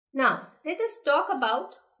Now, let us talk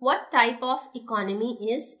about what type of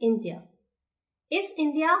economy is India. Is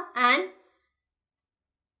India an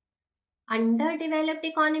underdeveloped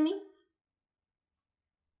economy?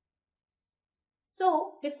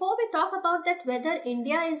 So, before we talk about that whether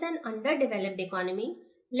India is an underdeveloped economy,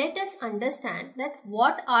 let us understand that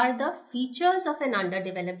what are the features of an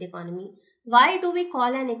underdeveloped economy. Why do we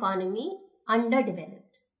call an economy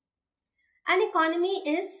underdeveloped? An economy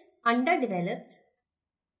is underdeveloped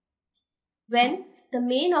when the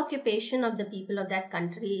main occupation of the people of that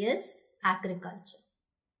country is agriculture.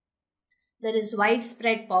 There is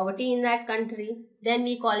widespread poverty in that country, then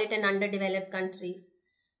we call it an underdeveloped country.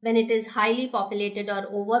 When it is highly populated or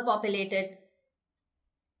overpopulated,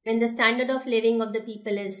 when the standard of living of the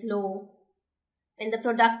people is low, when the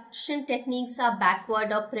production techniques are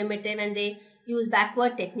backward or primitive and they use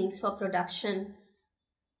backward techniques for production,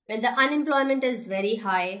 when the unemployment is very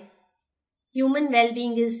high, human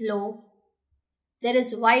well-being is low, there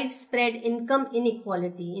is widespread income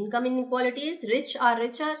inequality. Income inequality is rich are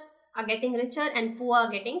getting richer and poor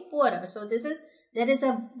are getting poorer. So there is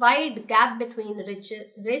a wide gap between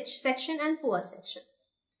rich section and poor section.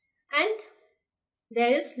 And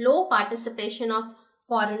there is low participation of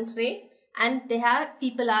foreign trade, and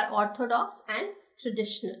people are orthodox and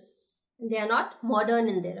traditional. They are not modern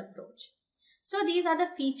in their approach. So these are the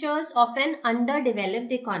features of an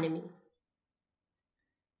underdeveloped economy.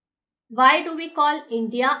 Why do we call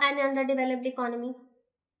India an underdeveloped economy?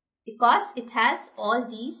 Because it has all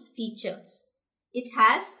these features. It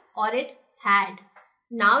has or it had.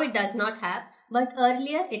 Now it does not have, but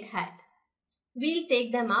earlier it had. We'll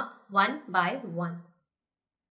take them up one by one.